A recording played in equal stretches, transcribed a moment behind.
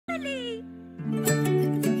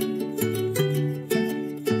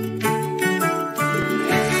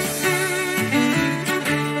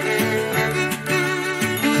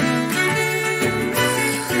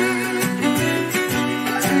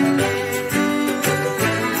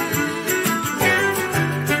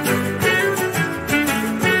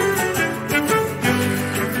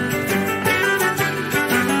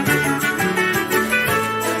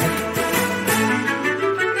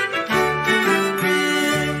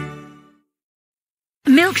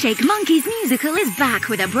Milkshake Monkeys musical is back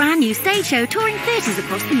with a brand new stage show touring theatres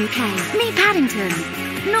across the UK. Meet Paddington,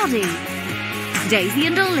 Noddy, Daisy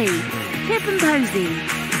and Dolly, Pip and Posy,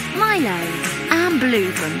 Milo, and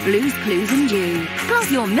Blue from Blue's Clues and Dew. Plus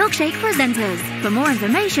your Milkshake presenters. For more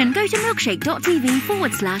information, go to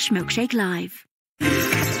milkshake.tv/Milkshake Live. Mama,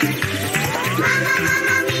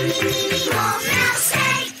 me, more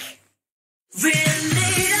milkshake. Real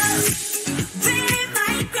little, real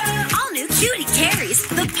micro. All new cutie carries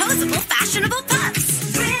the posable, fashionable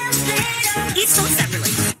pups. Real little, each sold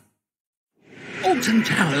separately. Alton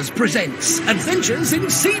Towers presents Adventures in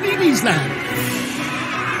CBeebies Land.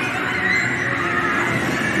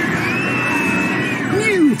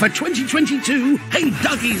 New for 2022, Hey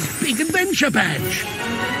Dougie's Big Adventure Badge.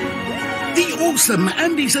 The awesome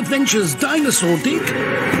Andy's Adventures Dinosaur Dig.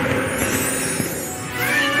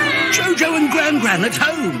 Jojo and Gran at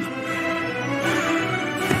home.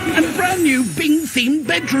 And brand new Bing-themed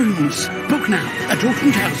bedrooms. Book now at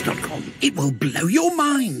altontowers.com. It will blow your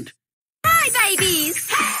mind. Hi, babies!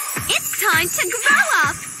 It's time to grow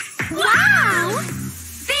up! Wow!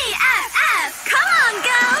 BFF! Come on,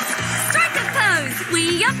 girls! Strike a pose!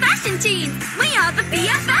 We are fashion teens! We are the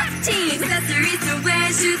BFF team! Accessories to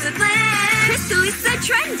wear, shoes to play! Crystal is so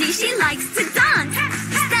trendy, she likes to dance!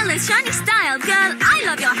 Stella's shiny style, girl, I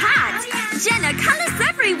love your hat! Jenna, colours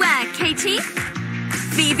everywhere! Katie,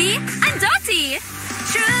 Phoebe, and Dottie!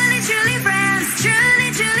 Truly, truly friends! Truly,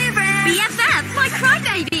 truly friends! BFF, my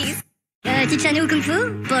crybabies! Teacher Kung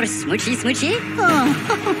Fu for Smoochy Smoochy.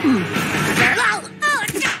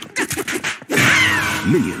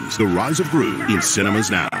 Minions, The Rise of Gru in cinemas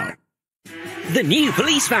now. The new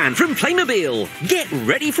police van from Playmobil. Get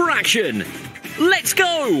ready for action. Let's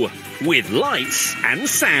go! With lights and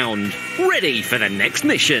sound. Ready for the next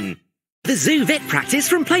mission. The zoo vet practice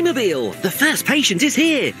from Playmobil. The first patient is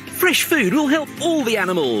here. Fresh food will help all the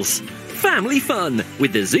animals. Family fun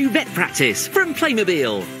with the zoo vet practice from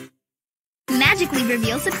Playmobil. Magically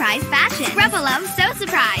reveal surprise fashion. Rubble-Love So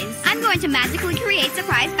Surprise. I'm going to magically create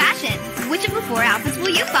surprise fashion. Which of the 4 outfits will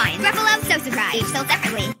you find? Rubble-Love So Surprise. Each sold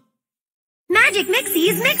separately. Magic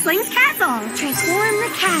Mixie's Mixling's Castle. Transform the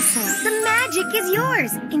castle. The magic is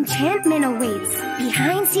yours. Enchantment awaits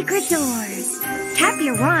behind secret doors. Tap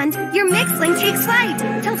your wand, your Mixling takes flight.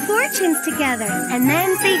 Tell fortunes together, and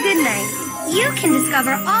then say goodnight. You can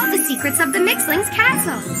discover all the secrets of the Mixling's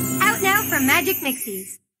Castle. Out now from Magic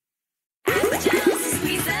Mixies.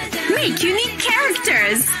 Make unique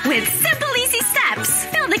characters with simple, easy steps.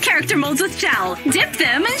 Fill the character molds with gel, dip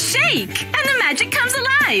them, and shake. And the magic comes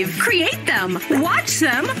alive. Create them, watch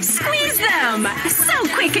them, squeeze them. So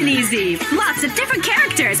quick and easy. Lots of different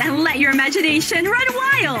characters, and let your imagination run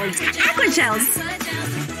wild. Aquagels.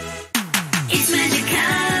 It's magic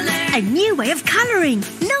color. A new way of colouring.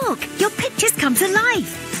 Look, your pictures come to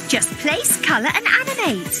life. Just place, colour, and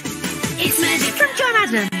animate. It's magic From John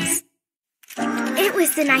Adams. It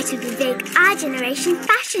was the night of the big Our Generation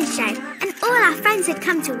fashion show, and all our friends had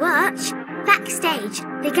come to watch. Backstage,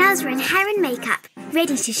 the girls were in hair and makeup,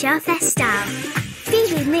 ready to show off their style.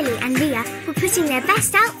 Phoebe, Millie and Leah were putting their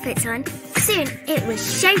best outfits on. Soon, it was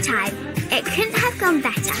showtime. It couldn't have gone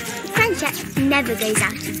better. Friendship never goes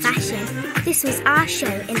out of fashion. This was our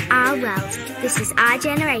show in our world. This is our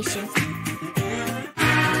generation.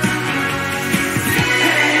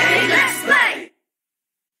 Hey, let's play!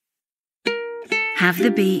 Have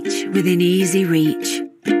the beach within easy reach.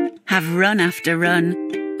 Have run after run,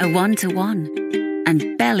 a one-to-one,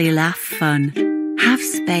 and belly laugh fun. Have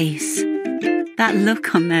space, that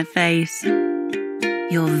look on their face.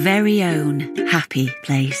 Your very own happy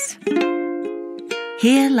place.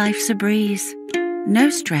 Here life's a breeze.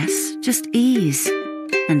 No stress, just ease.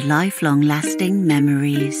 And lifelong lasting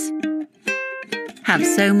memories. Have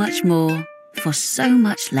so much more for so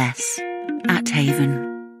much less at Haven.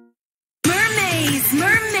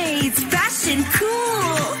 Mermaids, fashion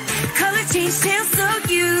cool. Color change tails so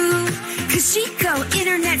you. Kashiko,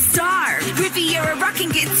 internet star. Riviera rocking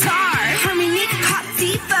guitar. Hermione, hot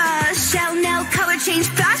diva. Chanel, color change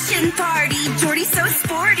fashion party. Jordy, so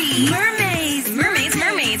sporty. Mermaids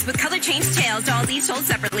with color change tails. Dolls each sold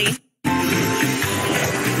separately.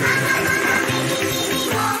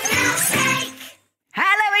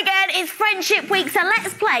 Hello again, it's Friendship Week, so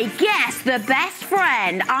let's play Guess the Best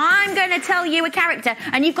Friend. I'm going to tell you a character,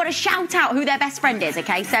 and you've got to shout out who their best friend is,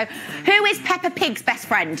 okay? So, who is Peppa Pig's best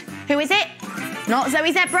friend? Who is it? Not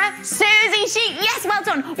Zoe Zebra? Susie Sheep? Yes, well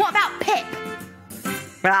done. What about Pip?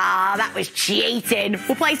 Ah, that was cheating.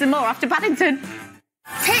 We'll play some more after Paddington.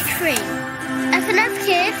 Pick 3. FNF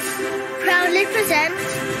Kids proudly present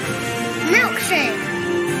Milkshake.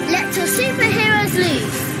 Let your superheroes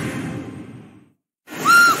loose.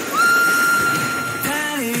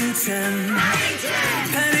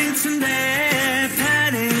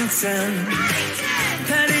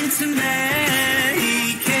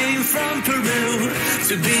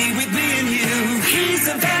 to be with me and you. He's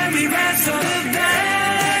a very rare sort of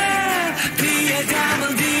bear.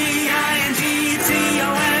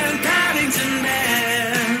 P-A-double-D-I-N-G-T-O-N, Paddington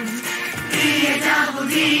Bear.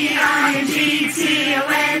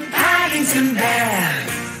 P-A-double-D-I-N-G-T-O-N, Paddington Bear.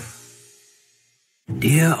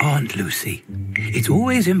 Dear Aunt Lucy, it's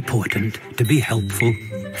always important to be helpful.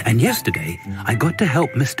 And yesterday, I got to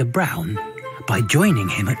help Mr. Brown by joining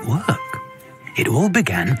him at work. It all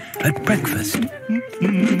began at breakfast.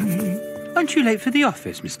 Aren't you late for the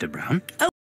office, Mr. Brown?